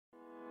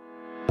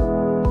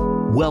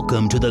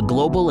Welcome to the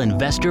Global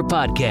Investor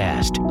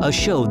Podcast, a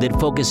show that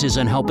focuses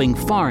on helping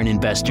foreign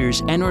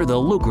investors enter the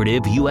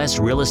lucrative U.S.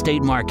 real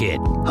estate market.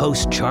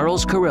 Host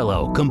Charles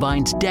Carrillo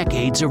combines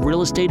decades of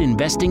real estate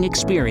investing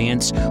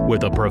experience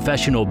with a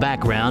professional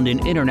background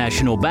in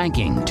international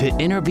banking to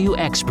interview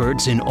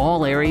experts in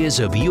all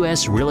areas of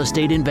U.S. real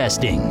estate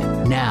investing.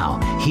 Now,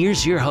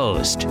 here's your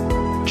host,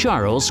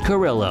 Charles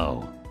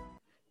Carrillo.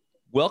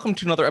 Welcome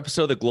to another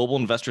episode of the Global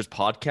Investors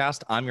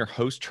Podcast. I'm your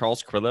host,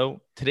 Charles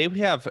Carrillo. Today we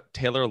have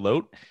Taylor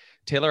Loht.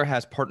 Taylor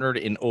has partnered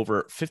in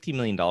over $50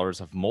 million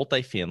of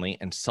multifamily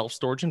and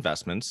self-storage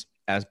investments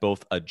as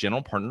both a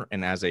general partner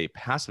and as a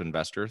passive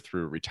investor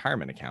through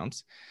retirement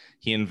accounts.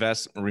 He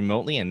invests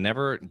remotely and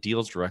never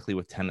deals directly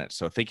with tenants.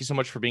 So thank you so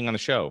much for being on the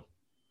show.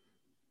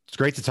 It's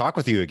great to talk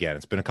with you again.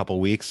 It's been a couple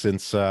of weeks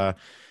since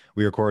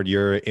we recorded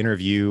your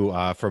interview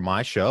for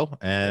my show,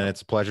 and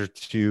it's a pleasure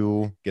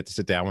to get to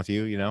sit down with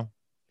you,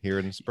 here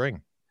in the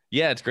spring.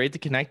 Yeah, it's great to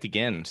connect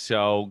again.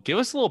 So give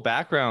us a little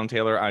background,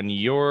 Taylor, on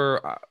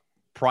your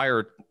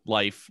prior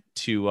life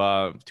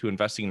to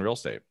investing in real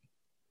estate.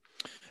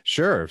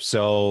 Sure.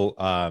 So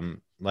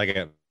like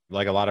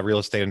a lot of real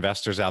estate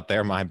investors out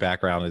there, my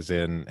background is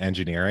in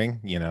engineering.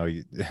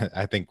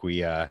 I think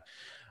we are,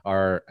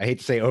 I hate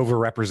to say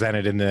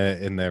overrepresented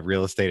in the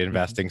real estate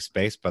investing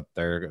space, but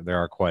there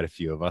are quite a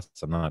few of us.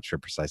 I'm not sure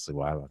precisely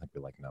why. I don't think we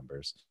like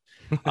numbers.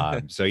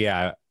 So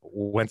yeah,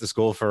 went to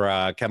school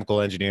for chemical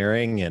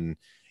engineering and,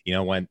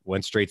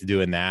 went straight to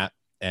doing that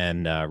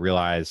and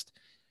realized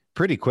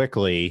pretty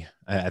quickly,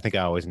 I think I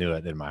always knew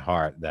it in my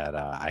heart that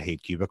I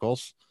hate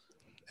cubicles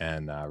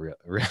and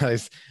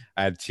realized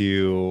I had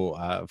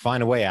to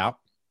find a way out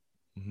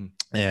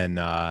and,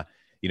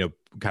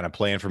 kind of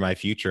plan for my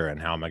future and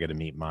how am I going to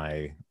meet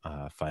my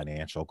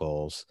financial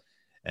goals.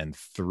 And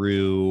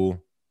through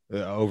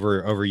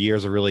over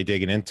years of really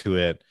digging into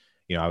it,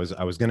 I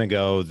was going to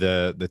go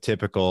the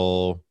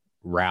typical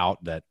route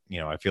that,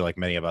 I feel like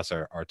many of us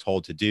are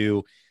told to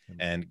do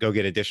and go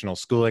get additional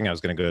schooling. I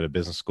was going to go to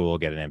business school,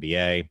 get an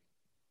MBA.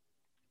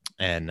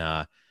 And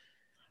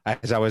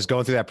as I was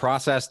going through that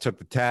process, took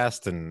the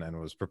test and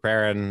was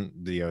preparing,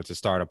 to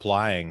start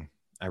applying,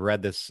 I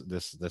read this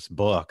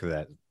book,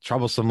 that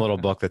troublesome little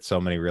book that so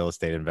many real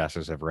estate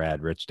investors have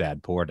read, Rich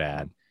Dad, Poor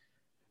Dad.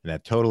 And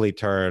that totally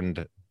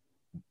turned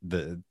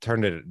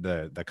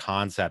the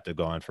concept of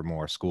going for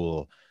more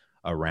school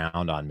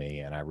around on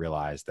me. And I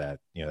realized that,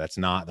 that's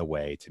not the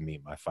way to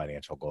meet my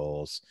financial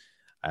goals.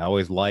 I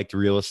always liked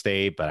real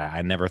estate, but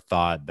I never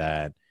thought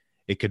that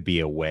it could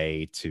be a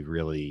way to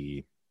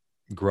really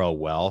grow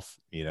wealth,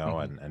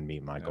 and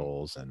meet my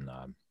goals. And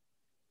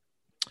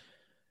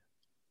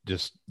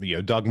just,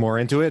 dug more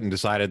into it and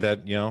decided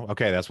that,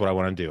 okay, that's what I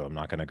want to do. I'm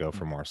not going to go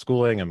for more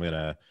schooling. I'm going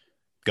to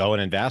go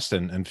and invest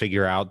and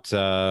figure out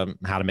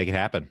how to make it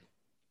happen.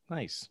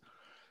 Nice.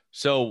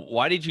 So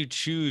why did you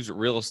choose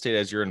real estate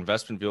as your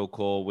investment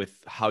vehicle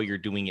with how you're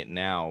doing it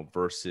now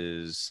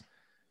versus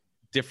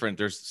different?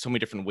 There's so many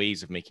different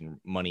ways of making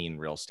money in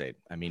real estate.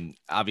 I mean,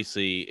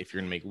 obviously, if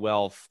you're going to make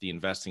wealth, the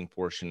investing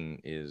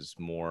portion is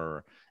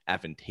more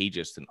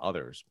advantageous than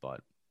others, but.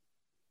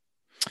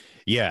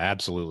 Yeah,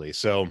 absolutely.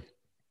 So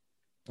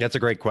that's a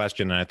great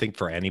question. And I think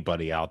for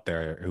anybody out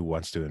there who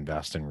wants to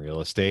invest in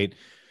real estate,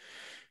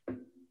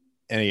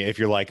 and if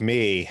you're like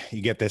me,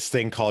 you get this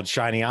thing called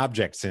shiny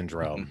object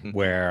syndrome,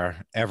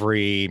 where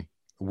every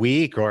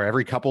week or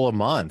every couple of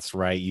months,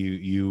 right,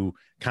 you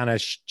kind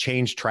of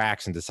change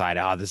tracks and decide,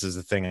 this is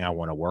the thing I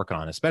want to work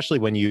on. Especially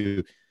when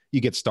you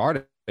get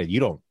started, you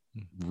don't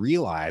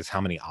realize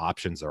how many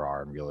options there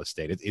are in real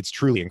estate. It's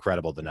truly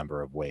incredible the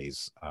number of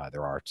ways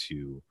there are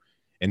to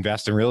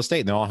invest in real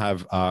estate, and they all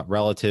have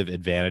relative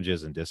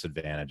advantages and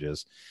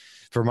disadvantages.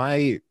 For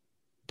my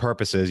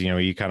purposes,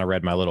 you kind of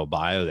read my little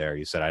bio there.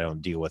 You said I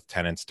don't deal with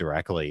tenants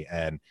directly,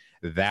 and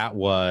that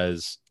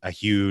was a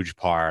huge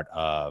part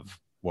of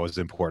what was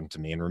important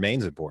to me and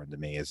remains important to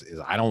me is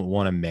I don't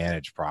want to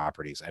manage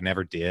properties. I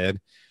never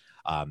did.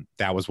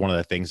 That was one of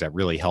the things that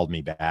really held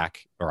me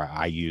back, or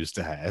I used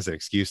as an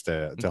excuse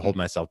to hold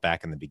myself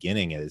back in the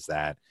beginning, is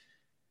that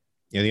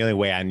the only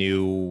way I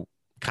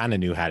kind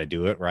of knew how to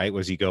do it, right,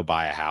 was you go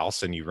buy a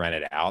house and you rent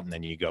it out, and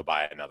then you go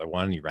buy another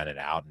one, you rent it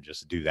out, and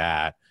just do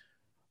that.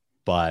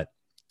 But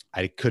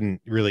I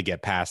couldn't really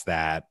get past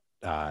that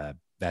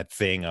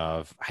thing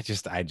of I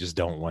just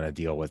don't want to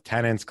deal with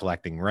tenants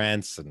collecting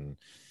rents and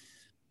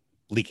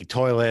leaky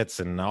toilets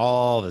and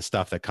all the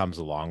stuff that comes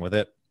along with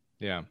it.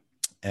 Yeah.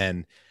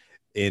 And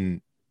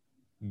in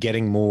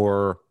getting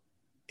more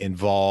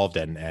involved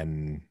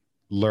and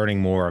learning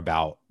more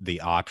about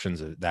the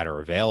options that are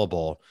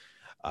available,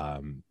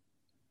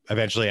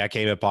 eventually I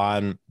came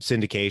upon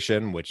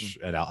syndication, which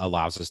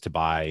allows us to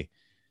buy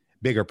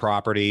bigger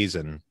properties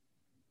and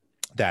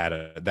that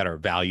are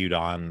valued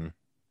on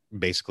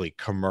basically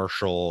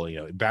commercial,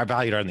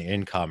 valued on the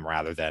income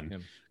rather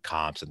than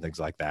comps and things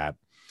like that.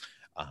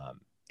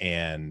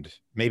 And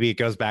maybe it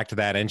goes back to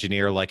that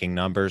engineer liking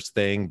numbers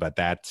thing, but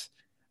that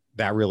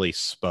really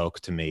spoke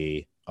to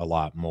me a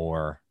lot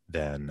more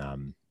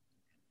than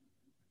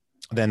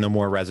the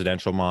more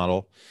residential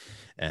model.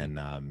 And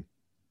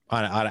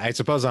I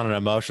suppose on an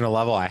emotional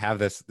level, I have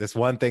this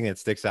one thing that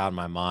sticks out in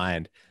my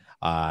mind.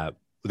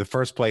 The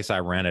first place I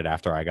rented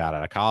after I got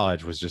out of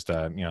college was just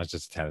it's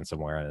just a tenant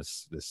somewhere in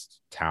this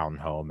town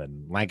home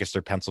in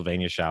Lancaster,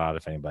 Pennsylvania. Shout out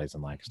if anybody's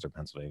in Lancaster,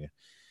 Pennsylvania.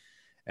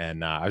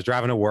 And I was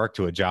driving to work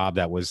to a job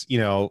that was,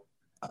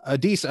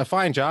 a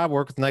fine job,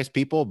 work with nice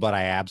people, but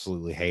I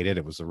absolutely hated it.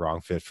 It was the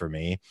wrong fit for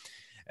me.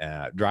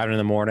 Driving in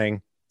the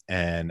morning,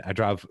 and I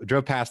drove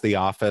past the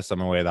office on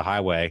my way to the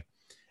highway,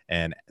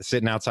 and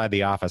sitting outside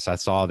the office, I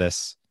saw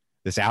this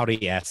Audi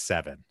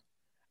S7,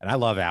 and I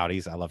love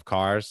Audis. I love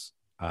cars.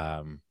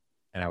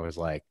 And I was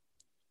like,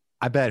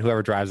 I bet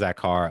whoever drives that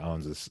car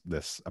owns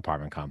this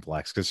apartment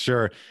complex.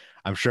 Because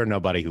I'm sure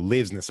nobody who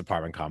lives in this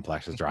apartment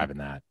complex is driving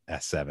that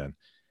S7.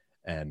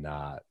 And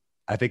I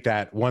think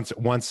that once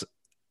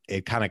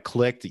it kind of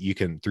clicked,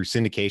 through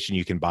syndication,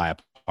 you can buy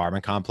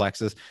apartment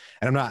complexes.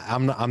 And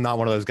I'm not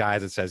one of those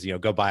guys that says,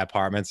 go buy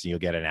apartments and you'll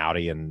get an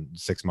Audi in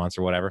 6 months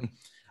or whatever.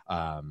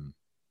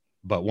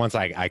 But once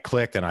I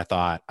clicked and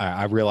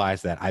I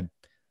realized that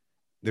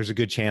there's a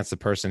good chance the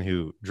person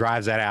who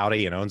drives that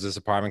Audi and owns this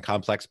apartment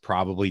complex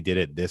probably did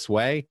it this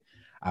way.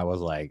 I was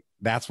like,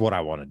 that's what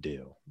I want to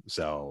do.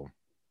 So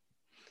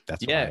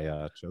that's what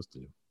I chose to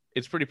do.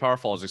 It's pretty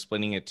powerful. I was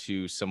explaining it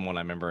to someone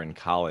I remember in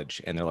college,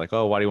 and they're like,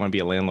 oh, why do you want to be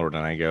a landlord?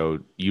 And I go,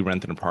 you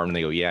rent an apartment?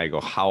 They go, yeah. I go,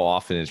 how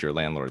often is your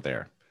landlord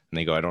there? And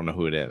they go, I don't know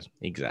who it is.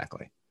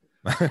 Exactly.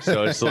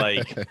 So it's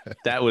like,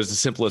 that was the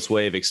simplest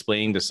way of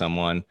explaining to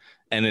someone.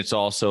 And it's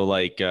also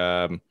like,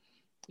 a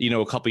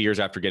couple of years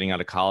after getting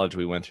out of college,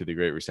 we went through the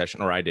Great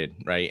Recession, or I did,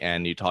 right?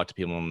 And you talk to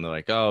people and they're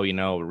like, oh,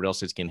 real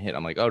estate's getting hit.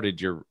 I'm like, oh,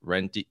 did your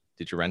rent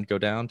go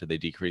down? Did they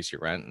decrease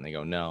your rent? And they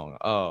go, no.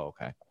 Oh,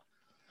 okay.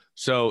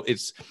 So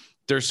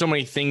there's so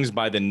many things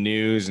by the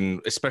news,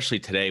 and especially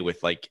today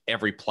with like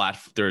every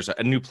platform, there's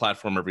a new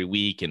platform every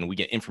week, and we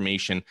get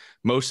information.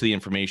 Most of the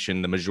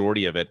information, the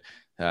majority of it,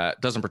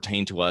 doesn't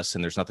pertain to us,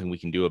 and there's nothing we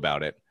can do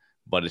about it,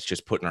 but it's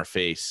just put in our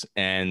face.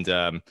 And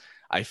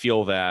I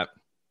feel that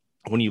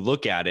when you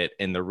look at it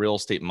in the real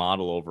estate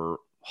model over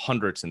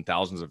hundreds and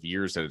thousands of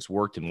years, that it's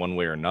worked in one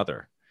way or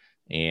another.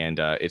 And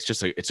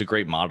it's a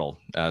great model,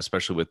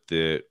 especially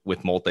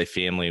with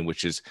multifamily,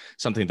 which is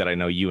something that I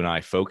know you and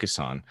I focus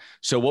on.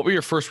 So what were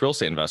your first real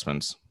estate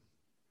investments?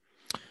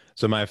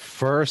 So my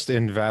first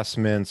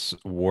investment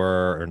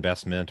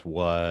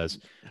was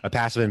a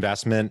passive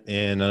investment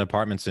in an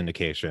apartment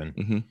syndication.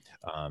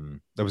 Mm-hmm.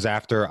 That was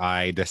after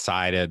I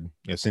decided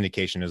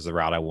syndication is the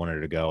route I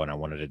wanted to go, and I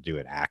wanted to do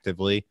it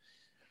actively.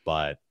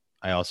 But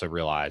I also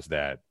realized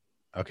that,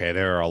 okay,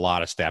 there are a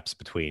lot of steps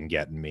between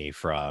getting me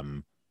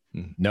from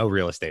no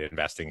real estate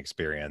investing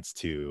experience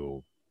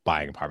to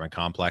buying apartment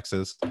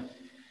complexes.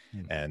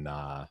 And,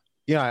 I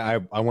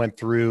went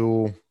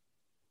through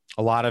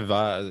a lot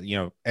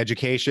of,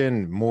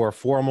 education, more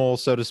formal,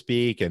 so to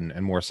speak, and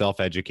more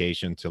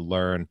self-education to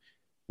learn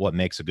what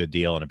makes a good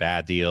deal and a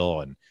bad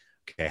deal. And,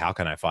 okay, how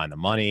can I find the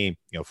money?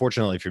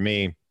 Fortunately for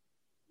me,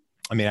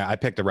 I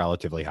picked a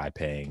relatively high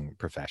paying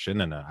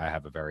profession, and I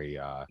have a very,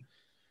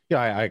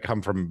 I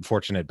come from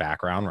fortunate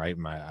background, right?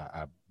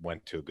 I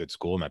went to a good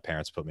school. My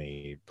parents put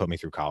me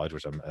through college,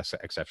 which I'm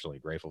exceptionally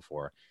grateful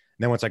for.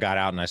 And then once I got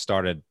out and I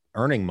started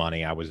earning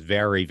money, I was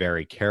very,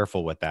 very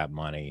careful with that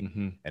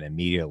money, and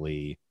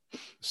immediately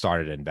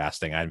started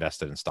investing. I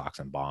invested in stocks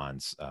and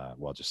bonds,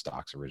 just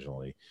stocks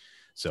originally.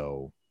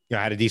 So, I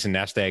had a decent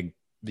nest egg,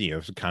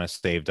 kind of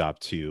saved up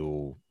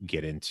to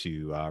get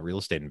into real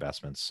estate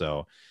investments.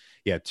 So,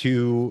 yeah,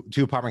 two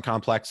apartment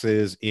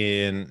complexes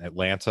in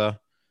Atlanta,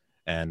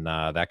 and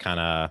that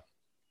kind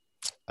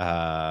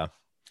of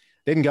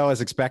didn't go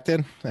as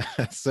expected,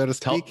 so to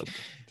speak.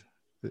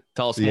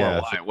 Tell us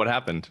more. Why? What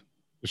happened?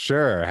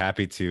 Sure,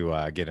 happy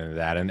to get into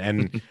that.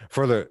 And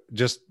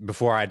just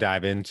before I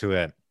dive into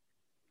it,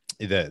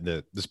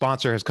 the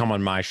sponsor has come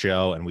on my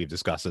show, and we've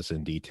discussed this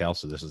in detail,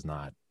 so this is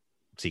not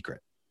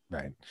secret,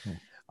 right?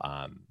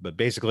 But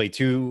basically,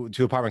 two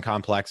apartment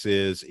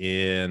complexes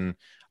in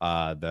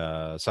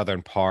the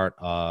southern part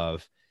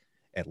of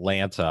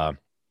Atlanta,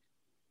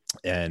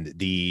 and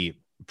the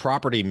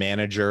property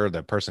manager,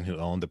 the person who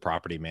owned the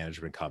property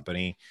management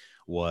company,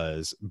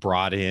 was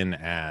brought in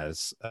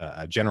as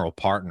a general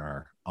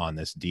partner on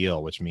this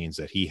deal, which means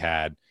that he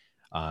had,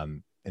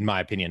 in my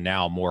opinion,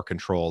 now more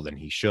control than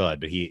he should.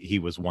 But he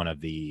was one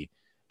of the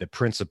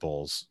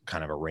principals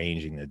kind of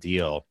arranging the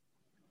deal.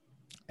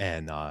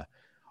 And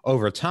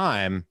over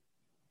time,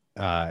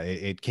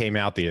 it came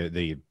out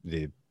the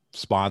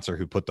sponsor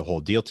who put the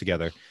whole deal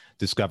together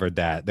discovered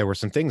that there were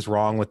some things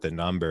wrong with the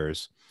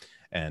numbers.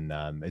 And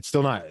it's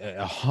still not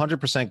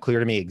 100% clear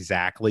to me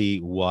exactly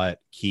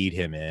what keyed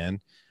him in,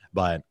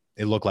 but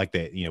it looked like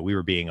that, we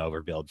were being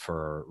overbilled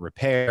for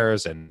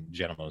repairs, and the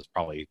gentleman was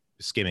probably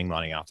skimming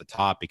money off the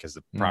top because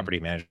the property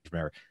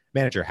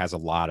manager has a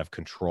lot of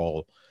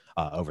control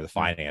over the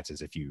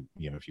finances if you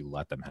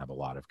let them have a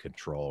lot of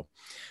control.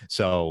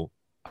 So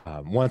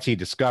once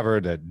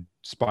the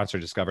sponsor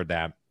discovered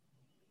that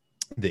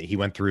he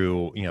went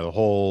through, the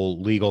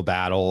whole legal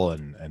battle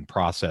and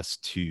process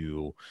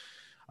to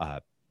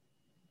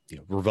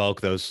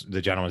revoke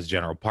the gentleman's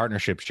general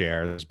partnership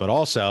shares, but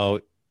also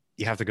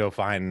you have to go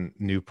find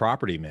new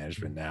property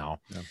management now.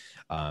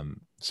 Yeah.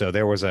 So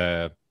there was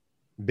a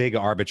big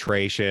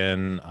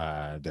arbitration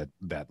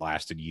that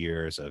lasted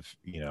years of,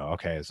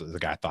 okay, so the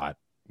guy thought,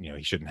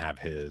 he shouldn't have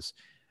his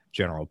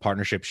general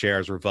partnership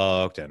shares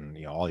revoked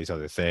and, all these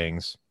other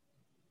things.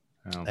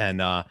 Oh. And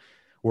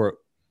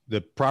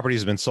the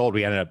properties have been sold.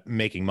 We ended up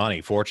making money,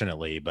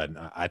 fortunately, but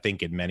I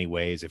think in many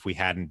ways, if we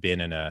hadn't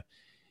been in a,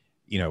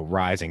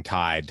 rising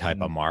tide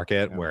type of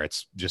market where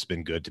it's just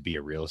been good to be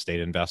a real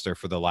estate investor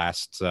for the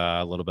last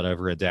little bit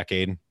over a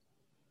decade,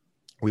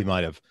 we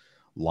might have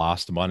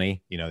lost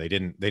money. They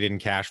didn't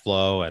cash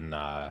flow, and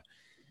the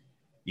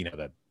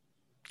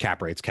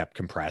cap rates kept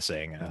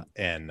compressing.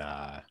 And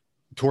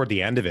toward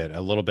the end of it,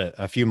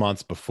 a few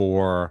months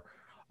before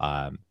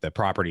the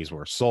properties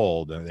were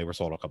sold, they were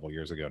sold a couple of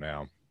years ago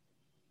now.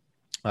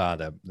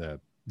 The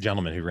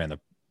gentleman who ran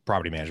the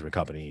property management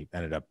company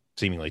ended up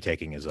seemingly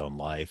taking his own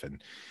life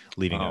and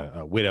leaving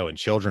a widow and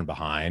children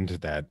behind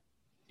that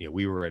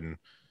we were in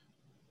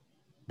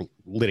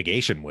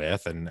litigation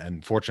with,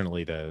 and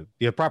fortunately the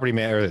property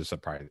manager,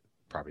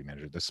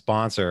 the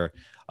sponsor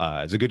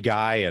is a good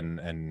guy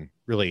and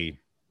really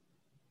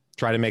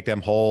try to make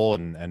them whole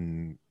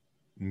and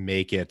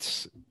make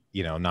it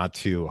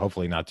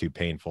hopefully not too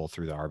painful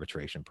through the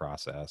arbitration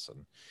process.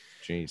 And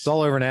it's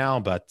all over now,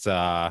 but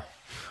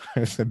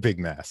it's a big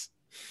mess.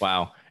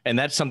 Wow. And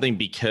that's something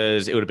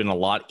because it would have been a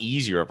lot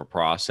easier of a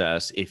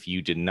process if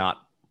the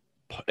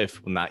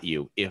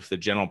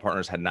general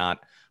partners had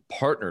not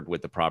partnered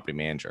with the property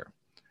manager.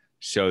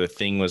 So the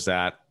thing was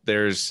that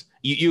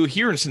you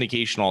hear in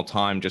syndication all the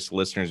time, just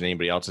listeners and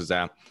anybody else, is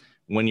that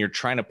when you're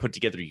trying to put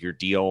together your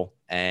deal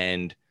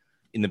and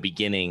in the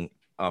beginning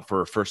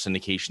for a first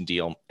syndication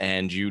deal,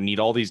 and you need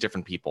all these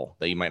different people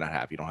that you might not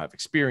have. You don't have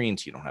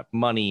experience, you don't have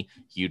money,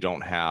 you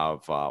don't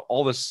have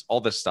all this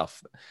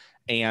stuff.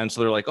 And so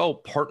they're like, oh,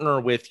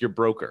 partner with your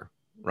broker,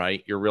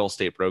 right? Your real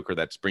estate broker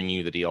that's bringing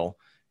you the deal.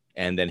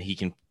 And then he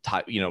can,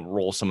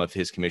 roll some of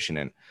his commission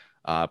in.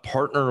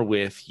 Partner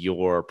with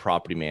your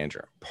property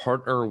manager.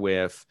 Partner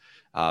with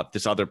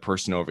this other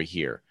person over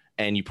here.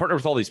 And you partner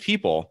with all these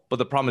people, but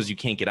the problem is you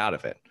can't get out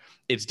of it.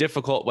 It's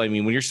difficult. I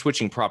mean, when you're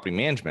switching property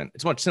management,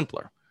 it's much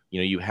simpler.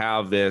 You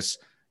have this,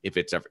 if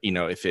it's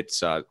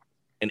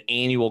an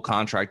annual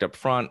contract up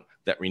front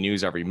that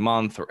renews every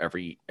month or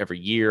every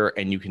year,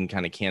 and you can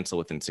kind of cancel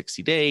within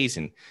 60 days,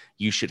 and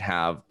you should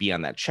be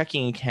on that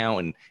checking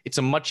account. And it's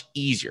a much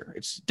easier.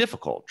 It's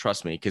difficult,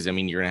 trust me, because you're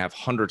going to have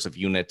hundreds of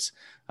units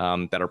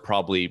that are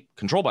probably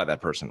controlled by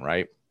that person,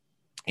 right?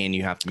 And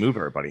you have to move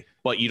everybody,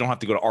 but you don't have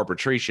to go to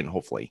arbitration.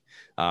 Hopefully,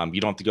 you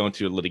don't have to go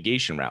into a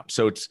litigation route.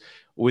 So it's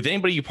with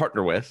anybody you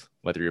partner with,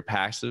 whether you're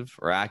passive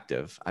or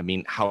active.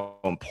 How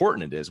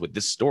important it is with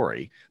this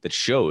story that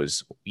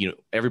shows,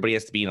 everybody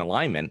has to be in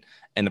alignment,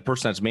 and the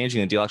person that's managing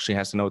the deal actually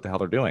has to know what the hell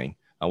they're doing,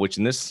 which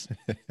in this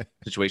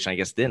situation, I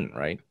guess, didn't,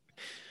 right?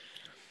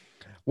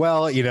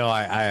 Well,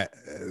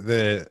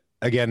 the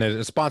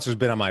sponsor's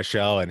been on my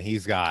show, and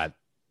he's got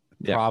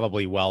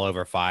probably well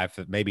over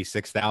 5, maybe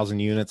 6,000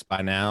 units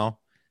by now.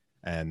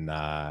 And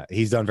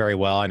he's done very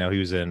well. I know he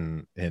was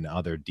in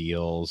other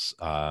deals.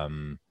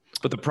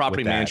 But the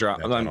property manager,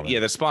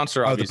 the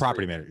sponsor. Oh, the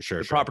property manager, sure.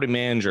 The property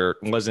manager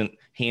wasn't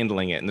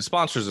handling it, and the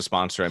sponsor's a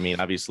sponsor.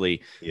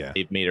 Obviously,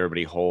 they've made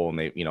everybody whole, and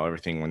they,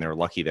 everything, when they're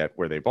lucky that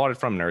where they bought it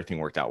from and everything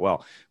worked out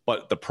well.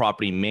 But the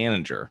property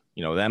manager,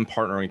 them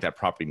partnering with that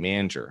property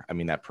manager,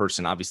 that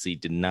person obviously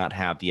did not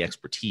have the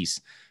expertise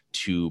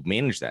to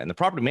manage that, and the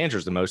property manager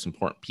is the most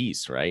important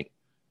piece, right?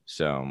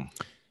 So,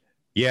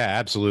 yeah,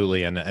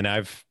 absolutely, and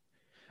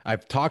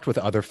I've talked with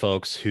other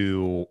folks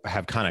who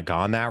have kind of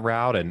gone that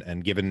route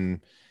and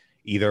given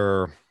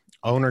either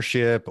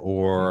ownership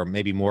or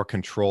maybe more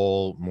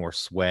control, more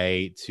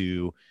sway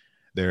to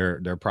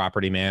their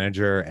property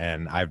manager.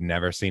 And I've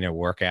never seen it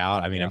work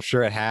out. I'm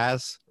sure it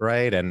has,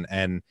 right?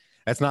 And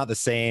that's not the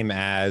same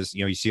as,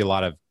 you see a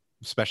lot of,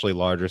 especially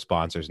larger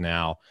sponsors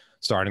now,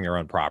 starting their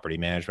own property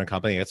management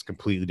company. It's a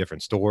completely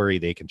different story.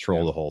 They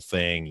control the whole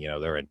thing.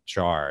 They're in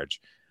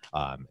charge.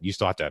 You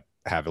still have to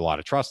have a lot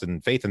of trust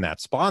and faith in that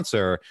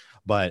sponsor,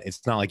 but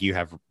it's not like you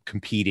have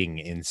competing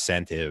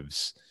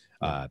incentives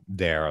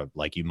there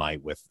like you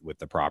might with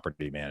the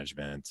property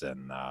management.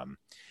 And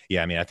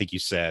I think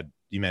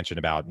you mentioned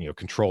about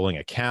controlling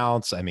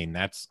accounts. I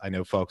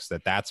know folks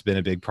that's been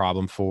a big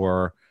problem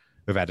for,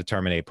 who've had to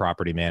terminate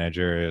property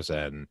managers.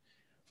 And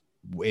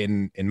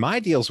in my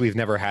deals, we've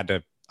never had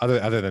to,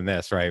 other than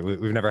this, right,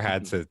 we've never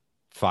had to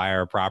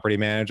fire a property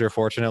manager,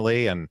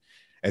 fortunately, and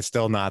it's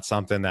still not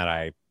something that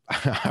I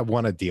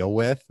want to deal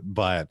with.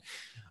 But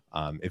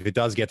if it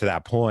does get to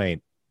that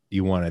point,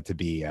 you want it to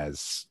be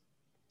as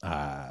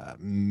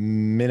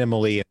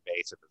minimally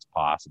invasive as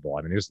possible.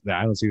 I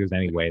don't see there's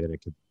any way that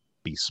it could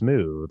be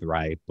smooth,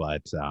 right?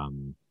 But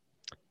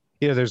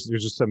there's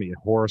just some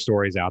horror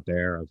stories out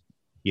there of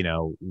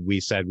we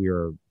said we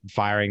were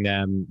firing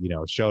them,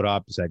 showed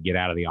up, said, get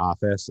out of the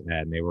office.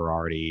 And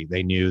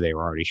they knew they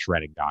were already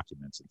shredding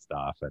documents and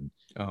stuff. And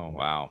oh,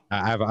 wow.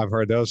 I've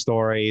heard those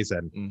stories,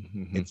 and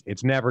Mm-hmm.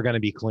 it's never going to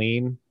be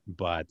clean,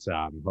 but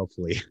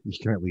hopefully you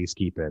can at least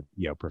keep it,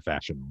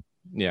 professional.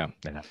 Yeah.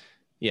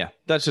 Yeah.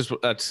 That's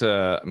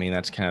I mean,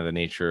 that's kind of the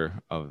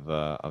nature of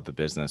the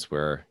business,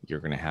 where you're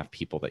going to have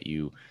people that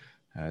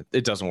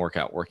it doesn't work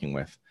out working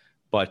with.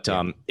 But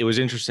it was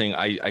interesting.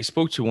 I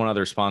spoke to one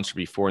other sponsor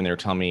before, and they were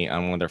telling me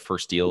on one of their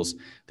first deals,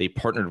 they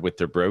partnered with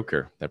their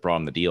broker that brought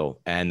them the deal.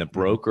 And the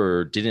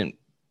broker didn't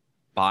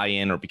buy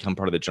in or become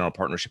part of the general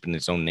partnership in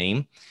his own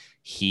name.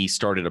 He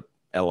started a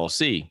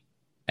LLC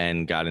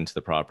and got into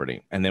the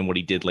property. And then what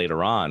he did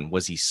later on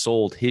was he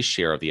sold his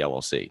share of the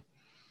LLC.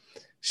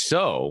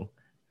 So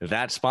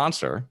that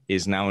sponsor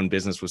is now in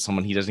business with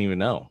someone he doesn't even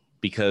know,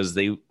 because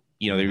they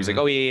was like,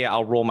 oh yeah,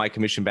 I'll roll my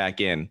commission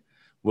back in.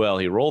 Well,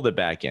 he rolled it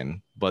back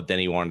in, but then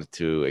he wanted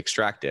to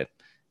extract it.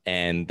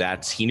 And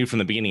he knew from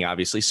the beginning,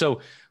 obviously.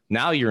 So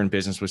now you're in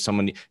business with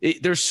someone.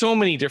 There's so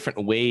many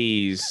different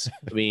ways.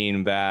 I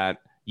mean,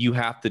 that you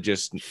have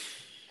to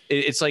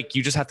it's like,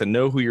 you just have to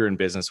know who you're in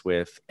business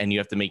with, and you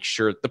have to make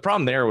sure. The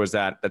problem there was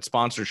that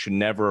sponsor should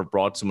never have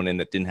brought someone in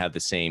that didn't have the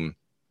same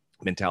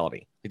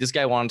mentality. Like, this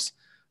guy wants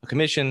a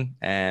commission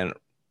and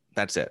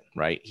that's it,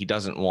 right? He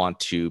doesn't want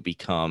to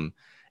become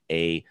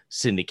a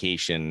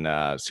syndication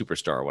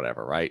superstar or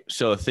whatever, right?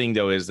 So the thing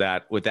though is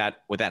that with that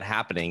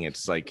happening,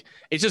 it's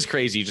just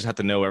crazy. You just have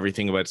to know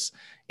everything about it's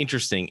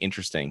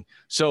interesting.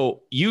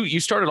 So you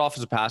started off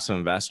as a passive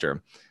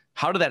investor.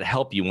 How did that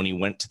help you when you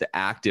went to the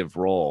active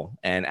role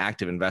and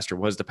active investor?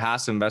 Was the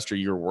passive investor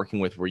you were working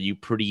with, were you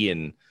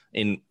pretty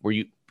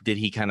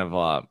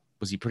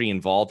was he pretty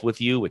involved with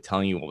you, with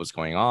telling you what was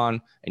going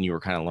on, and you were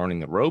kind of learning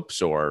the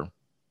ropes, or?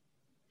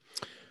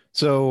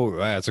 So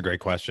that's a great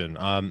question.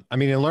 I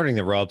mean, in learning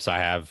the ropes, I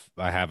have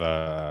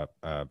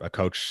a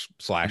coach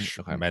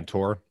 /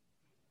 mentor.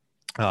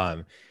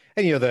 And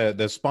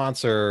the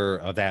sponsor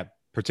of that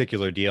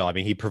particular deal, I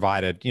mean, he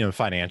provided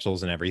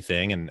financials and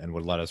everything, and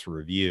would let us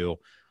review.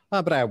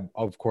 But I,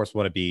 of course,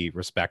 want to be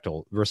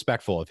respectful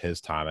of his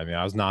time. I mean,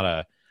 I was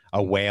not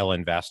a whale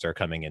investor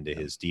coming into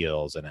his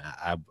deals, and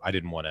I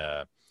didn't want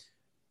to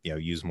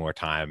use more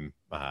time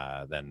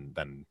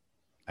than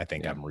I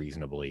think I'm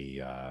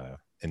reasonably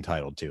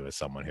entitled to, as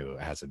someone who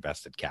has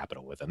invested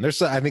capital with him.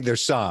 I think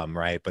there's some,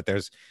 right, but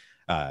there's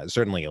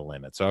certainly a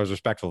limit. So I was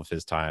respectful of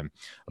his time,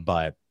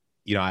 but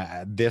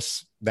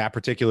that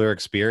particular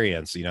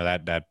experience,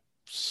 that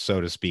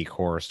so to speak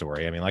horror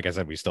story. I mean, like I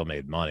said, we still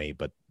made money,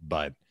 but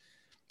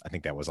I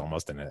think that was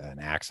almost an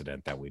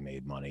accident that we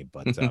made money.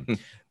 But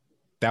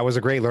that was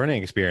a great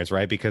learning experience,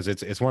 right? Because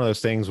it's one of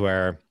those things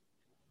where,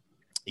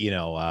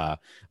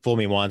 fool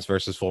me once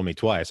versus fool me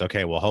twice.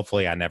 Okay, well,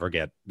 hopefully I never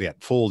get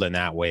fooled in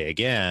that way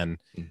again,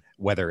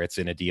 whether it's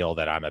in a deal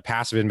that I'm a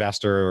passive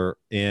investor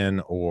in,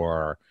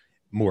 or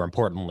more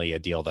importantly, a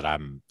deal that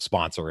I'm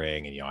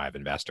sponsoring and, I have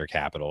investor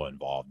capital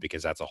involved,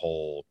 because that's a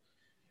whole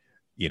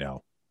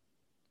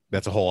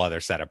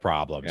other set of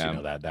problems.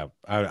 Yeah.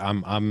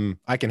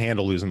 I can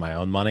handle losing my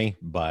own money,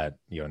 but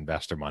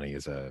investor money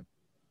is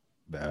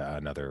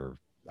another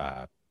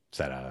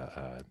set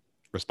of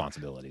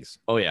responsibilities.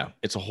 Oh yeah,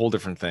 it's a whole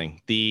different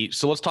thing.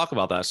 So let's talk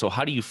about that. So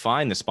how do you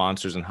find the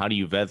sponsors, and how do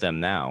you vet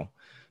them now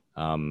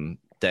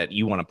that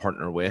you want to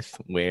partner with,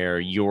 where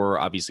you're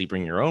obviously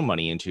bringing your own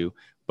money into,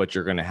 but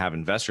you're going to have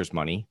investors'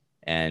 money,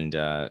 and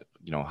how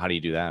do you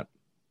do that?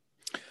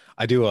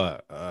 I do a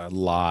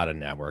lot of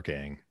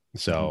networking.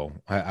 So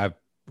I've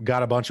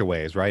got a bunch of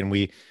ways, right? And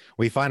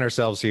we find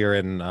ourselves here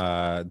in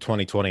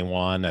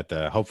 2021 at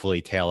the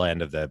hopefully tail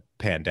end of the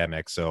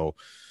pandemic. So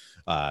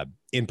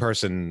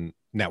in-person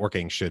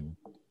networking should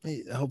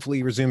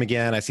hopefully resume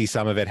again. I see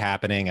some of it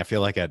happening. I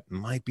feel like it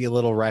might be a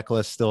little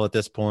reckless still at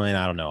this point.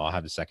 I don't know. I'll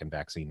have the second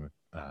vaccine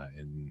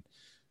in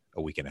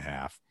a week and a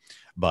half,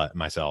 but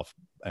myself,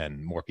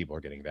 and more people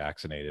are getting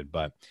vaccinated.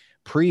 But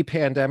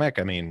pre-pandemic,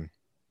 I mean,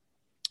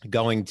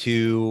 going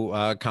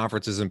to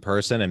conferences in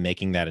person and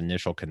making that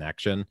initial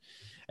connection,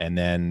 and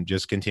then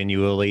just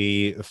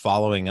continually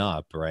following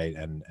up, right?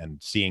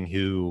 And seeing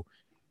who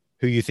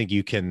you think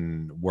you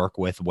can work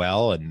with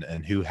well,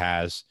 and who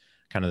has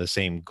kind of the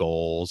same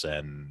goals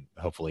and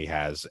hopefully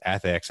has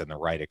ethics and the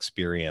right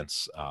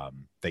experience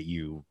that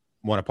you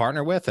want to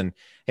partner with. And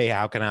hey,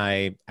 how can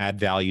I add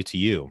value to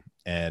you?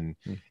 And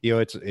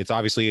it's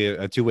obviously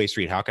a two-way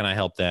street. How can I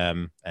help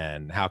them,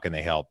 and how can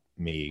they help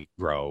me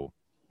grow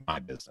my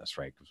business,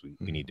 right? Because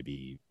we need to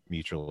be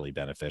mutually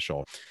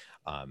beneficial.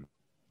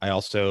 I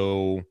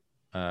also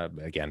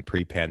again,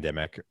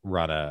 pre-pandemic,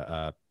 run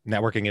a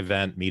networking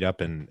event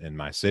meetup in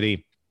my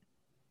city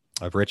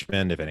of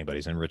Richmond. If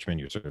anybody's in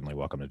Richmond, you're certainly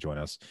welcome to join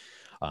us.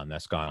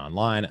 That's gone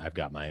online. I've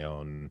got my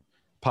own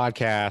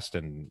podcast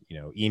and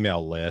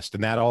email list,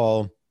 and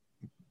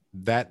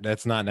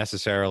that's not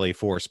necessarily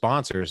for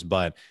sponsors,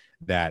 but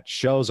that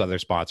shows other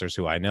sponsors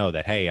who I know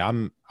that, hey,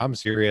 I'm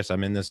serious.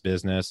 I'm in this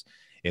business.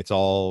 It's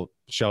all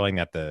showing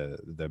that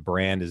the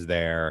brand is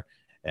there,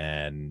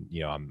 and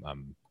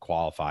I'm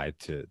qualified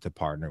to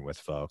partner with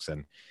folks.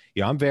 And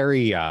I'm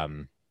very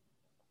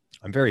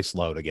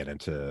slow to get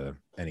into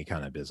any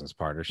kind of business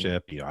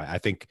partnership. I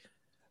think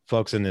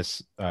folks in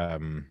this,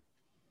 some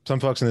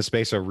folks in this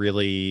space are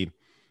really,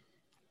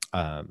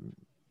 I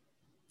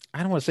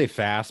don't want to say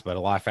fast, but a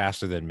lot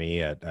faster than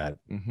me at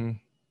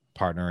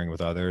partnering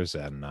with others.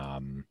 And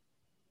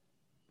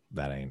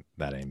that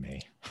ain't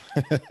me.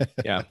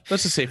 Yeah,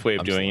 that's a safe way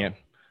of doing it.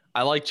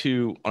 I like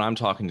to, when I'm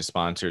talking to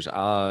sponsors,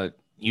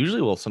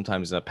 usually we'll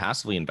sometimes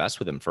passively invest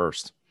with them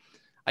first.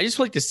 I just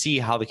like to see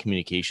how the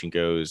communication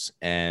goes,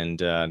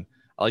 and I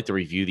like to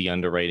review the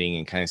underwriting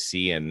and kind of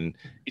see. And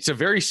it's a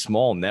very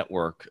small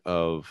network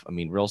of,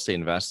 real estate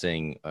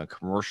investing,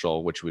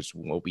 commercial, which was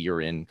what we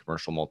are in,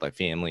 commercial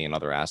multifamily and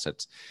other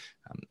assets.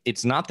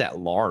 It's not that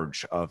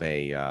large of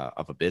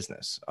a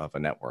business, of a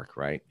network,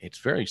 right? It's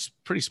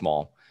pretty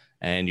small.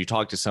 And you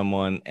talk to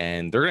someone,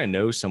 and they're going to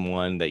know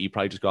someone that you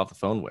probably just got off the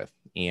phone with,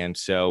 and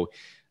so.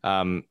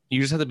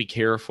 You just have to be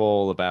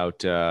careful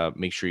about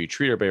make sure you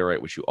treat everybody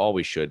right, which you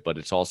always should. But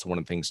it's also one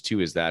of the things too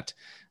is that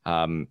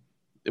who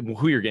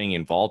you're getting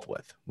involved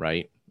with,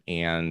 right?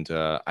 And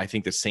I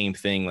think the same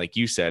thing, like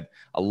you said,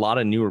 a lot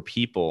of newer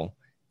people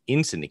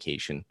in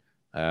syndication,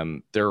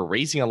 they're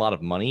raising a lot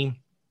of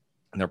money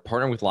and they're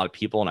partnering with a lot of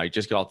people. And I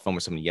just got off the phone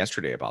with someone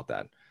yesterday about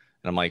that. And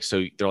I'm like,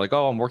 so they're like,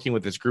 oh, I'm working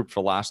with this group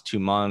for the last 2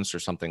 months or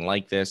something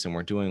like this, and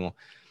we're doing.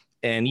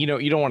 And, you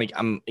don't want to,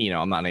 I'm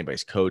not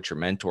anybody's coach or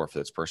mentor for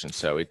this person.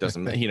 So it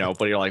doesn't, but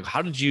you're like,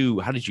 how did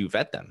you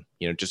vet them?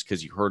 Just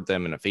because you heard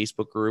them in a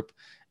Facebook group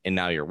and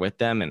now you're with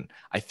them. And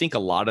I think a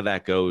lot of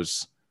that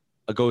goes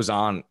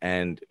on,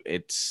 and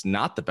it's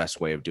not the best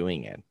way of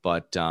doing it.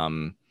 But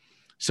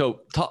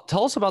so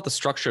tell us about the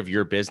structure of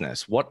your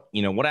business. What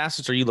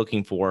assets are you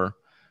looking for?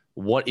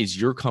 What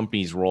is your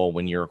company's role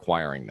when you're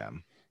acquiring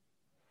them?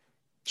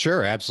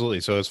 Sure, absolutely.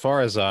 So as far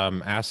as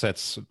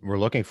assets we're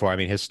looking for,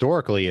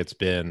 historically it's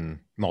been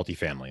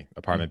multifamily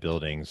apartment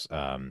buildings,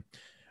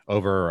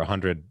 over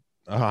 100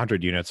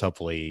 units,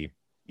 hopefully,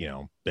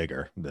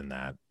 bigger than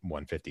that.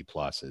 150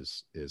 plus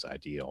is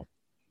ideal.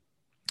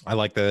 I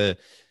like the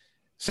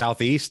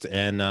Southeast,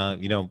 and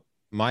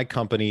my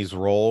company's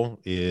role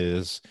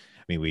is,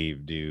 we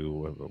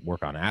do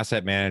work on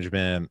asset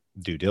management,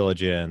 due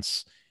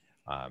diligence,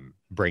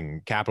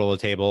 bring capital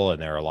to the table,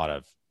 and there are a lot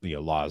of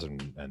laws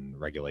and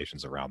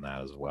regulations around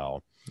that as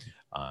well.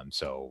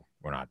 So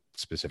we're not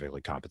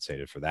specifically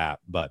compensated for that,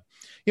 but,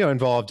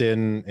 involved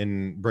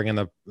in bringing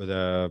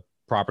the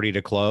property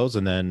to close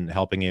and then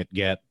helping it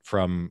get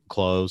from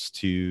close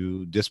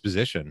to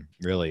disposition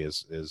really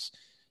is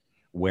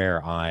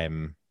where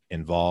I'm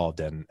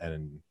involved.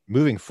 And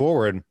moving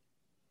forward,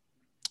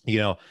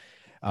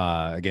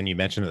 again, you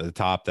mentioned at the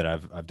top that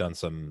I've done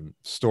some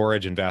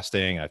storage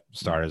investing. I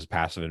started as a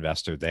passive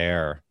investor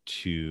there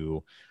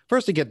to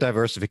get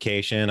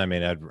diversification.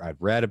 I'd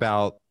read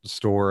about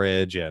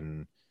storage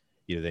and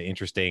the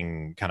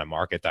interesting kind of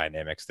market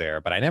dynamics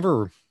there, but I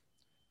never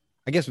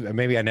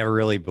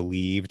really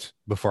believed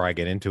before I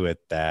get into it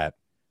that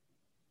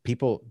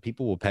people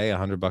will pay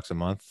 $100 a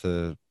month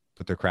to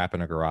put their crap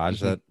in a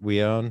garage that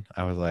we own.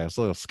 I was a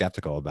little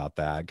skeptical about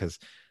that because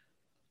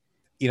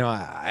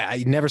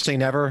I never say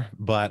never,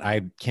 but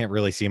I can't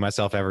really see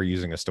myself ever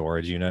using a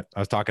storage unit. I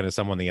was talking to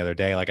someone the other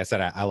day. Like I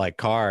said, I like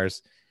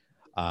cars,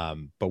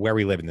 but where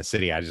we live in the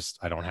city, I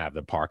don't have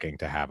the parking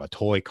to have a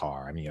toy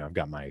car. I've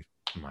got my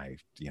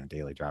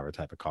daily driver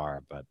type of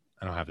car, but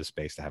I don't have the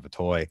space to have a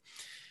toy. And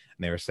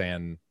they were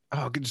saying,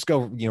 oh, just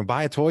go,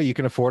 buy a toy. You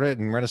can afford it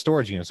and rent a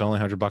storage unit. It's only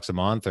 $100 a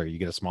month, or you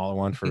get a smaller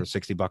one for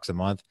 $60 a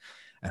month.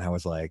 And I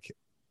was like,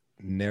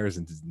 there's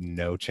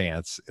no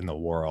chance in the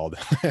world.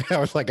 I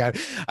was like, I'd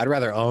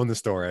rather own the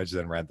storage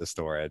than rent the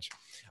storage.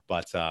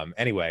 But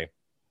anyway,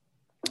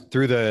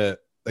 through the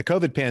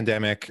COVID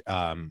pandemic,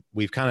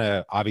 we've kind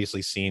of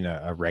obviously seen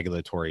a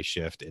regulatory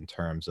shift in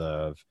terms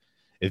of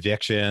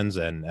evictions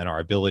and our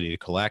ability to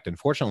collect.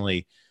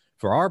 Unfortunately,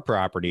 for our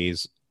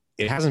properties,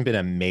 it hasn't been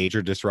a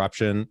major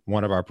disruption.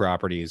 One of our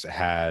properties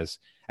has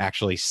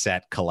actually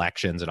set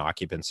collections and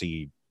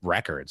occupancy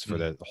records for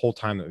the whole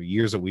time, the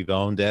years that we've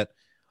owned it.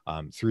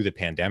 Through the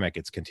pandemic,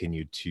 it's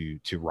continued to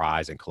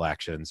rise in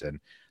collections, and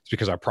it's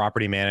because our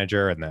property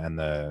manager and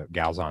the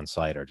gals on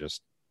site are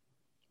just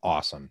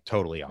awesome,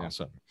 totally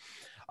awesome.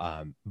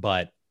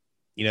 But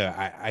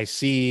I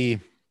see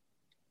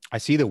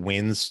the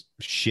winds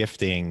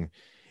shifting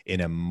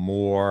in a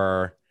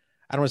more,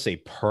 I don't want to say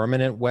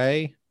permanent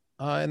way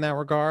in that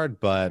regard,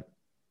 but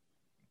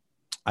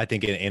I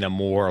think in a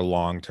more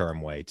long-term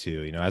way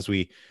too. As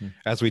we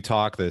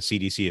talk, the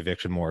CDC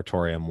eviction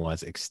moratorium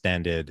was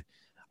extended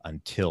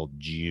until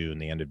June,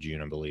 the end of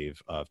June, I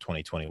believe, of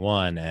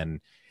 2021. And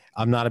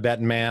I'm not a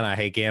betting man. I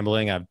hate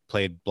gambling. I've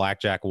played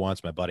blackjack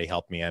once. My buddy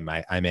helped me, and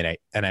I made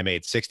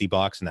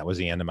 $60, and that was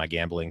the end of my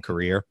gambling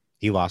career.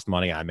 He lost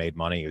money. I made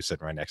money. He was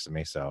sitting right next to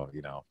me. So,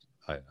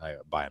 I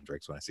buy him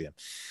drinks when I see him.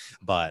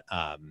 But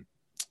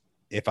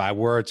if I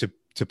were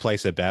to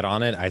place a bet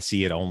on it, I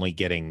see it only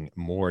getting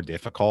more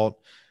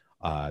difficult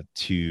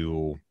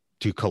to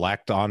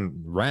collect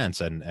on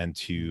rents and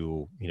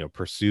to,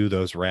 pursue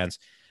those rents.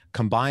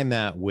 combine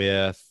that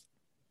with,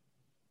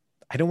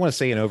 I don't want to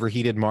say an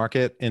overheated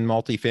market in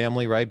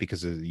multifamily, right?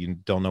 Because you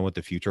don't know what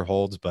the future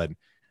holds, but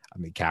I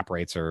mean, cap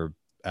rates are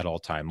at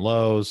all-time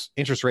lows.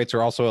 Interest rates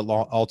are also at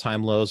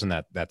all-time lows, and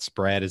that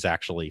spread is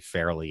actually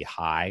fairly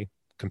high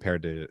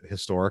compared to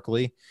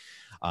historically.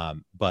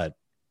 But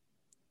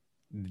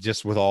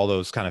just with all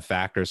those kind of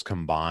factors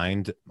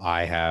combined,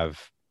 I have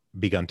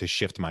begun to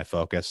shift my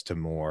focus to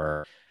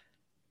more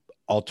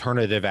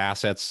alternative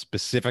assets.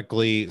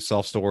 Specifically,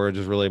 self-storage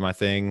is really my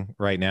thing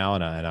right now,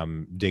 and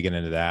I'm digging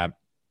into that.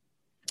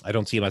 I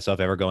don't see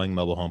myself ever going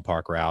mobile home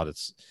park route.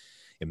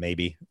 It may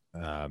be,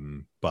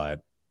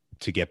 but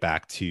to get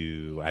back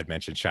to, I'd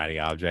mentioned shiny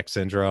object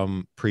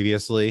syndrome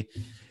previously.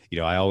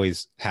 I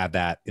always had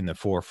that in the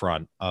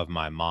forefront of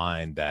my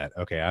mind that,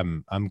 okay,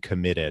 I'm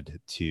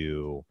committed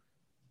to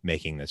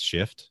making this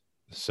shift.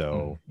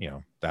 So,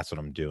 that's what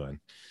I'm doing.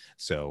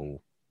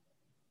 So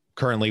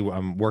currently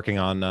I'm working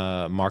on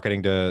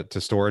marketing to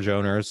storage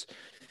owners,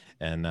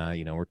 and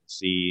we're to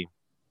see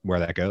where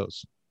that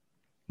goes.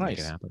 Nice. Make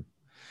it happen.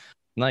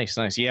 Nice.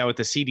 Yeah, with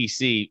the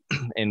CDC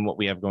and what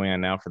we have going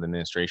on now for the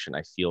administration,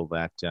 I feel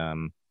that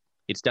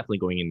it's definitely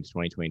going into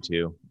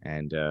 2022.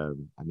 And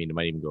I mean, it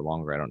might even go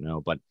longer. I don't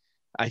know. But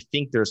I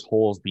think there's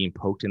holes being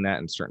poked in that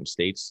in certain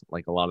states,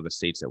 like a lot of the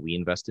states that we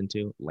invest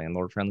into,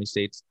 landlord-friendly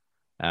states.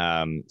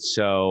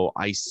 So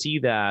I see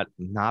that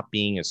not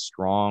being as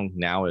strong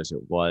now as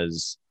it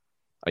was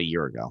a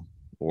year ago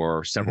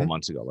or several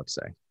months ago, let's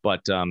say.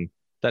 But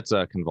that's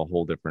a kind of a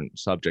whole different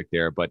subject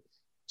there. But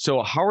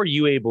so how are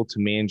you able to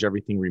manage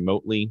everything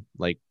remotely?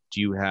 Like,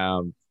 do you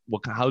have,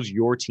 how's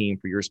your team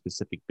for your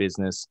specific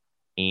business?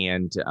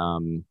 And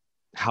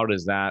how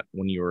does that,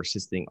 when you're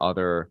assisting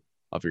other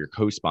of your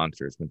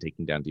co-sponsors when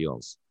taking down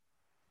deals?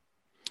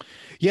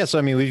 Yeah. So,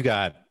 I mean, we've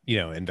got,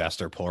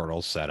 investor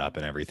portals set up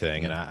and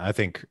everything. And I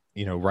think,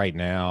 right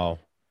now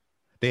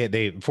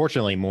they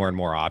fortunately more and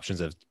more options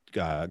have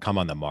come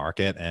on the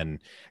market. And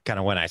kind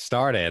of when I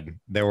started,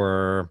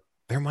 there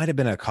might've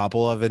been a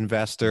couple of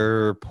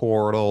investor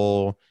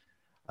portal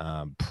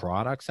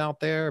products out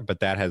there,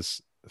 but that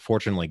has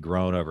fortunately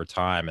grown over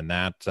time. And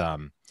that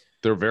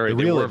they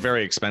were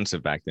very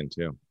expensive back then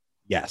too.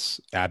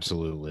 Yes,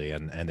 absolutely.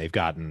 And they've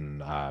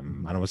gotten, I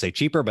don't want to say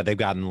cheaper, but they've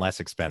gotten less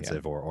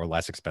expensive or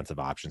less expensive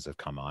options have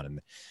come on. And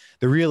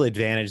the real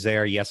advantage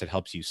there, yes, it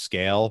helps you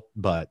scale,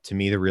 but to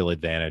me, the real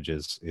advantage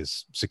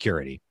is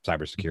security,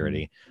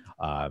 cybersecurity.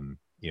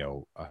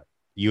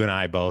 You and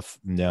I both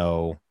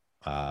know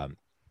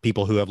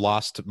people who have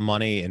lost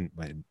money and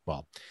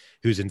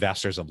whose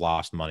investors have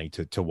lost money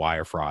to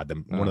wire fraud.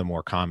 One of the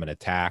more common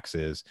attacks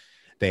is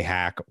they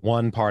hack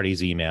one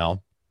party's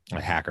email.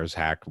 Hackers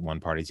hack one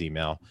party's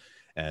email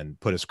and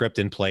put a script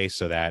in place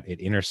so that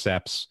it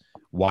intercepts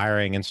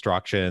wiring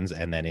instructions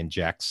and then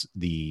injects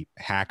the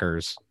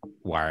hacker's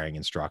wiring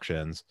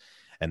instructions.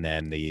 And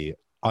then the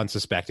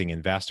unsuspecting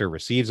investor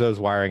receives those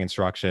wiring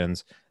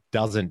instructions,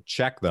 doesn't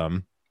check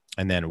them,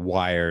 and then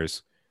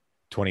wires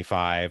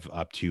 25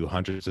 up to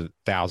hundreds of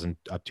thousands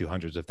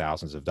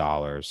of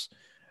dollars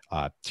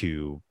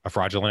to a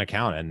fraudulent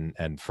account.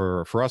 And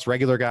for us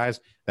regular guys,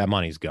 that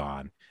money's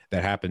gone.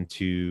 That happened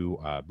to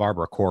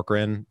Barbara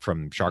Corcoran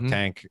from Shark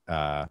Tank.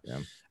 I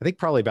think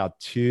probably about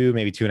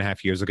maybe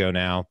 2.5 years ago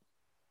now.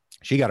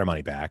 She got her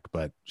money back,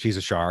 but she's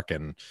a shark,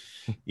 and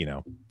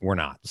we're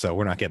not. So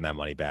we're not getting that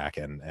money back.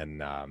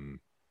 And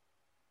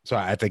so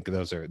I think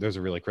those are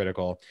really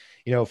critical.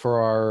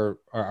 For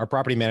our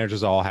property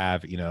managers all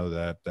have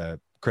the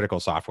critical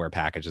software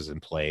packages in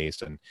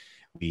place, and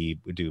we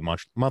do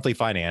monthly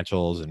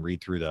financials and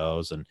read through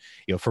those. And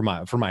for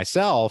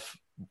myself,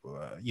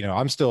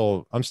 I'm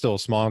still a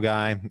small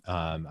guy.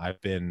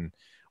 I've been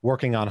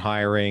working on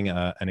hiring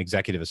an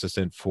executive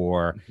assistant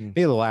for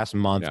maybe the last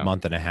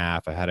month and a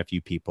half. I had a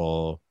few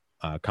people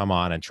come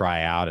on and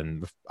try out,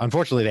 and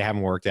unfortunately they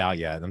haven't worked out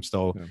yet. I'm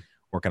still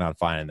working on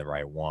finding the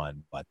right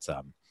one. But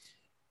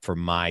for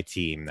my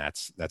team,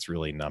 that's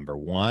really number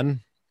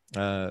one,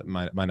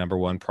 my number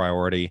one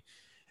priority.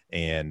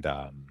 And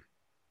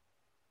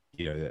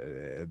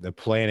the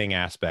planning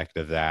aspect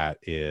of that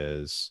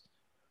is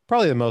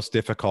probably the most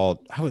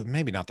difficult,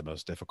 maybe not the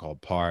most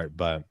difficult part,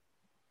 but,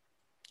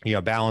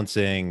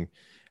 balancing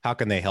how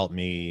can they help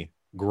me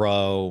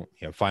grow,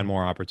 find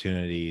more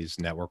opportunities,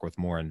 network with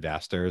more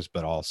investors,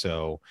 but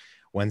also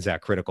when's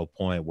that critical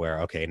point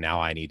where, okay, now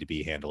I need to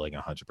be handling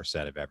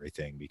 100% of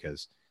everything,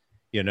 because,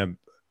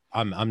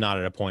 I'm not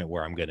at a point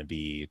where I'm going to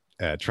be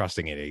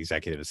trusting an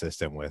executive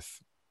assistant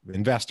with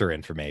investor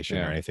information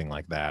or anything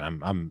like that.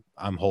 I'm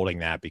holding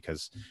that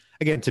because,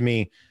 again, to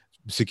me,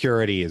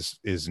 security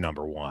is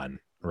number one.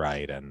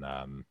 Right. And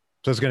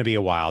so it's going to be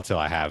a while till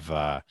I have,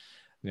 I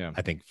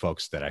think,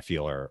 folks that I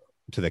feel are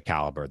to the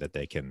caliber that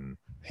they can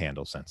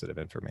handle sensitive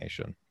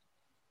information.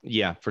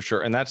 Yeah, for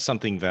sure. And that's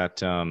something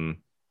that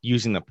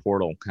using the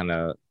portal kind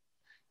of,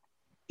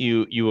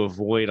 you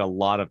avoid a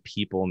lot of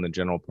people in the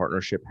general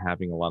partnership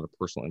having a lot of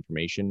personal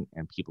information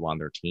and people on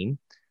their team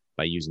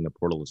by using the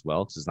portal as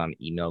well, because it's not an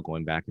email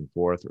going back and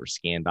forth or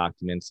scan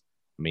documents.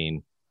 I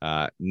mean,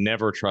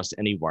 never trust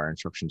any wire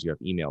instructions you have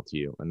emailed to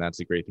you. And that's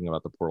the great thing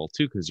about the portal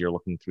too, because you're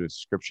looking through the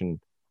subscription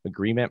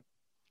agreement,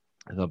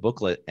 the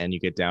booklet, and you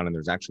get down and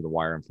there's actually the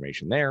wire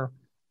information there,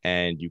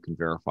 and you can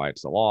verify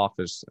it's the law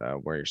office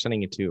where you're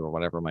sending it to, or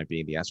whatever it might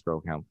be, the escrow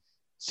account.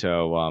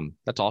 So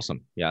that's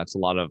awesome. Yeah, it's a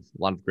lot of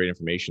great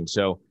information.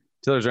 So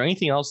Taylor, is there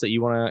anything else that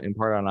you want to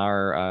impart on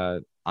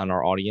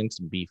our audience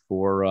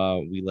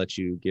before we let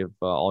you give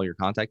all your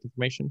contact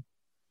information?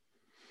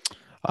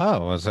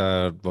 Well,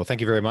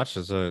 thank you very much.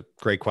 It's a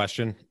great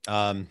question.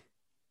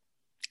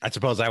 I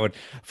suppose I would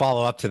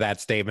follow up to that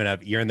statement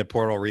of you're in the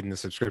portal reading the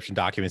subscription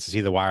documents to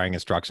see the wiring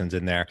instructions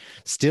in there.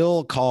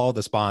 Still call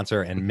the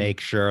sponsor and make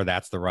sure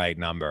that's the right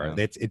number.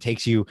 Yeah. It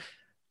takes you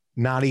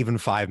not even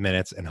 5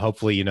 minutes, and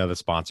hopefully you know the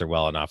sponsor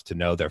well enough to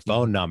know their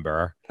phone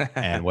number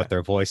and what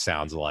their voice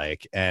sounds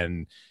like.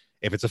 And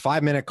if it's a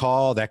 5-minute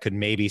call, that could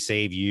maybe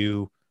save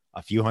you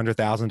a few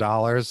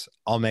 $100,000.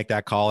 I'll make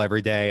that call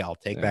every day. I'll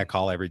take that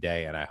call every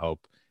day, and I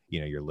hope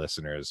your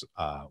listeners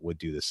would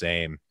do the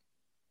same.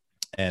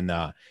 And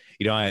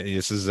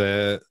this is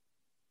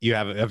you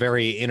have a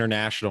very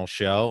international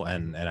show,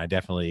 and I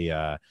definitely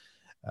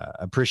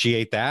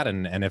appreciate that.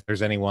 And if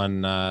there's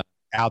anyone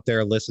out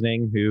there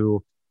listening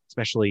who,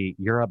 especially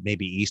Europe,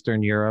 maybe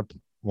Eastern Europe,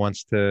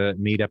 wants to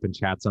meet up and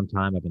chat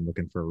sometime, I've been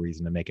looking for a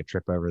reason to make a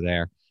trip over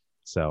there.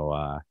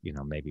 So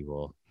maybe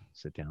we'll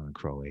sit down in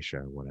Croatia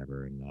or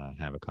whatever and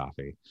have a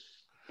coffee.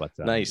 But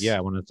nice. Yeah,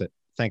 I wanted to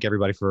thank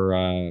everybody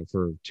for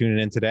tuning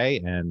in today,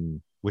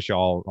 and wish you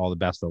all the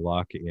best of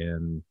luck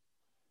in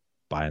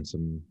buying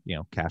some,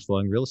 cash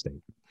flowing real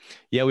estate.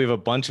 Yeah, we have a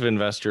bunch of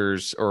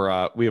investors,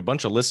 or we have a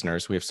bunch of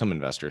listeners. We have some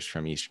investors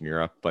from Eastern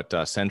Europe,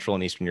 but Central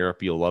and Eastern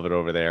Europe, you'll love it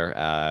over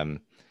there.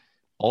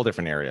 All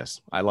different areas.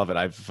 I love it.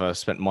 I've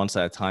spent months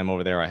at a time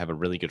over there. I have a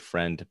really good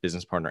friend,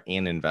 business partner,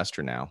 and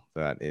investor now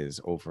that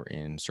is over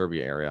in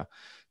Serbia area.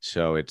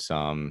 So it's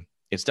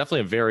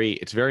definitely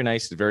it's very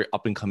nice. It's a very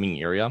up and coming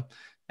area.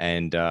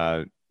 And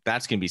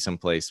that's going to be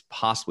someplace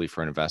possibly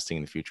for investing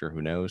in the future.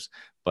 Who knows?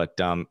 But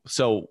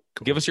so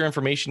give us your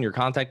information, your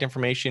contact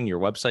information,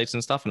 your websites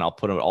and stuff, and I'll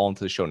put it all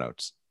into the show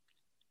notes.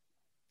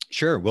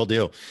 Sure, will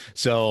do.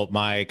 So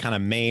my kind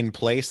of main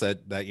place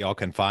that y'all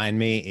can find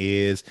me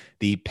is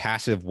the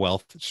Passive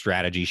Wealth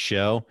Strategy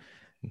Show.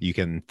 You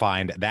can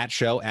find that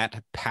show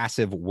at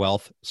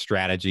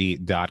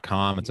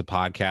passivewealthstrategy.com. It's a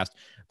podcast,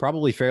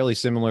 probably fairly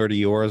similar to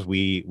yours.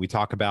 We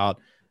talk about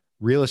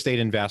real estate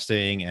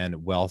investing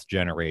and wealth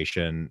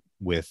generation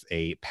with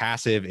a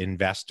passive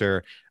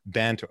investor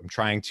bent. I'm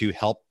trying to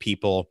help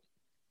people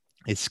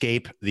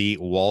escape the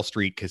Wall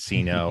Street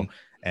casino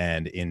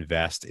and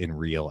invest in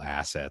real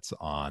assets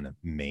on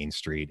Main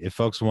Street. If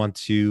folks want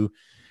to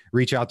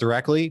reach out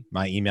directly,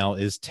 my email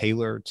is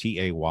Taylor,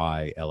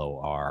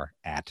 Taylor,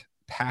 at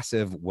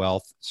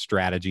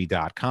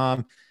passivewealthstrategy.com.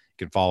 You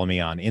can follow me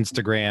on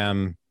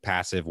Instagram,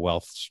 Passive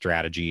Wealth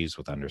Strategies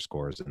with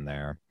underscores in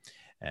there.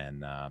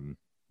 And want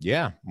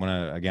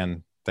to,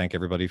 again, thank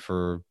everybody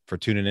for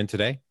tuning in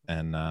today,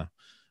 and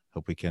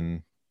hope we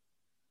can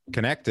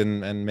connect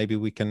and maybe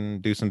we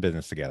can do some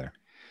business together.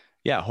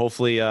 Yeah,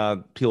 hopefully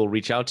people will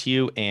reach out to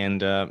you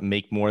and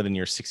make more than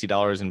your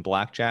 $60 in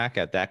blackjack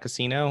at that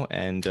casino.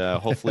 And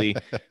hopefully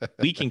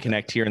we can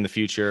connect here in the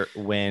future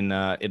when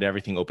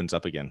everything opens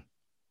up again.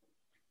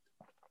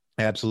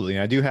 Absolutely.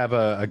 I do have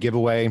a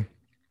giveaway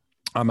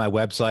on my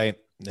website.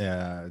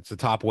 It's the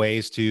top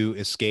ways to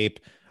escape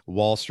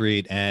Wall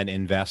Street and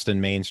invest in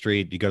Main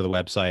Street. You go to the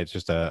website, it's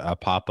just a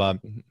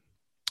pop-up.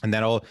 And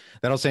that'll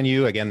send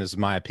you, again, this is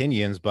my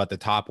opinions, but the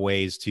top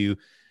ways to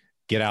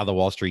get out of the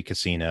Wall Street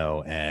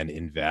casino and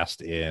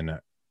invest in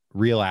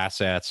real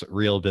assets,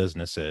 real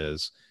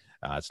businesses.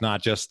 It's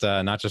not just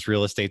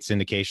real estate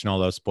syndication,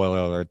 although spoiler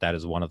alert, that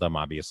is one of them.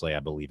 Obviously, I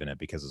believe in it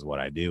because it's what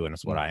I do and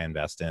it's what I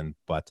invest in,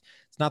 but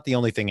it's not the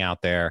only thing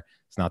out there.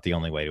 It's not the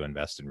only way to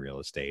invest in real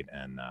estate,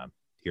 and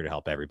here to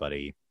help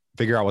everybody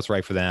figure out what's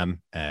right for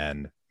them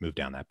and move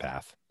down that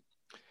path.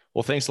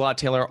 Well, thanks a lot,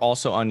 Taylor.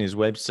 Also on his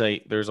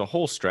website, there's a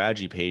whole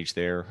strategy page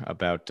there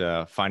about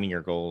finding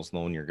your goals,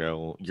 knowing your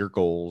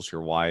goals,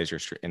 your whys,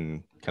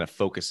 and kind of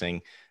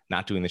focusing,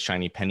 not doing the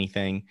shiny penny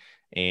thing.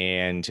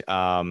 And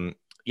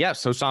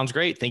so sounds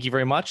great. Thank you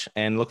very much,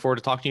 and look forward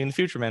to talking to you in the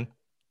future, man.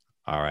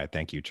 All right.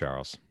 Thank you,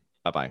 Charles.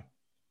 Bye-bye.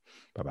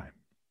 Bye-bye.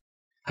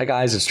 Hi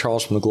guys, it's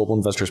Charles from the Global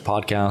Investors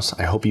Podcast.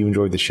 I hope you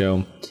enjoyed the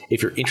show.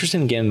 If you're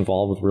interested in getting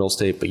involved with real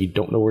estate, but you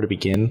don't know where to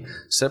begin,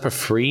 set up a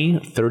free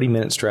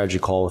 30-minute strategy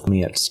call with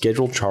me at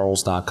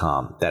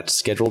schedulecharles.com.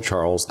 That's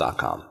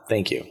schedulecharles.com.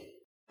 Thank you.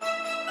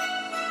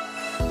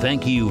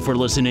 Thank you for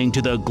listening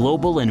to the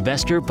Global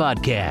Investor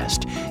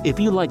Podcast. If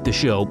you like the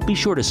show, be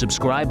sure to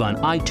subscribe on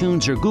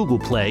iTunes or Google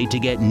Play to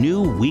get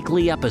new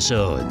weekly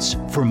episodes.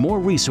 For more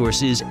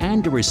resources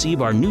and to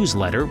receive our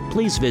newsletter,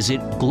 please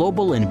visit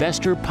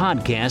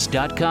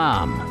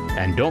globalinvestorpodcast.com.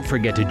 And don't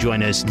forget to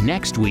join us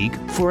next week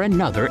for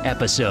another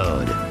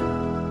episode.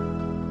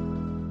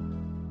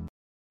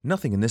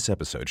 Nothing in this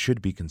episode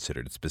should be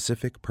considered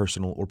specific,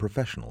 personal, or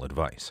professional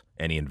advice.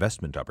 Any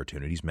investment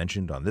opportunities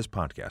mentioned on this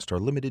podcast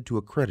are limited to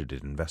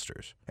accredited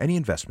investors. Any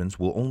investments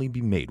will only be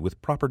made with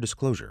proper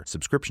disclosure,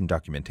 subscription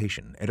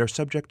documentation, and are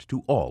subject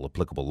to all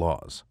applicable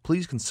laws.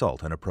 Please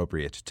consult an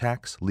appropriate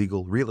tax,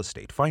 legal, real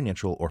estate,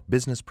 financial, or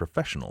business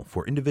professional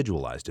for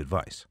individualized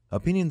advice.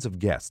 Opinions of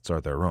guests are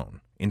their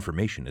own.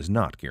 Information is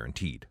not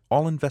guaranteed.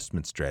 All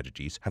investment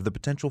strategies have the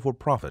potential for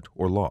profit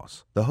or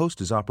loss. The host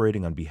is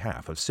operating on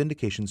behalf of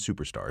Syndication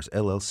Superstars,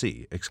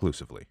 LLC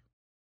exclusively.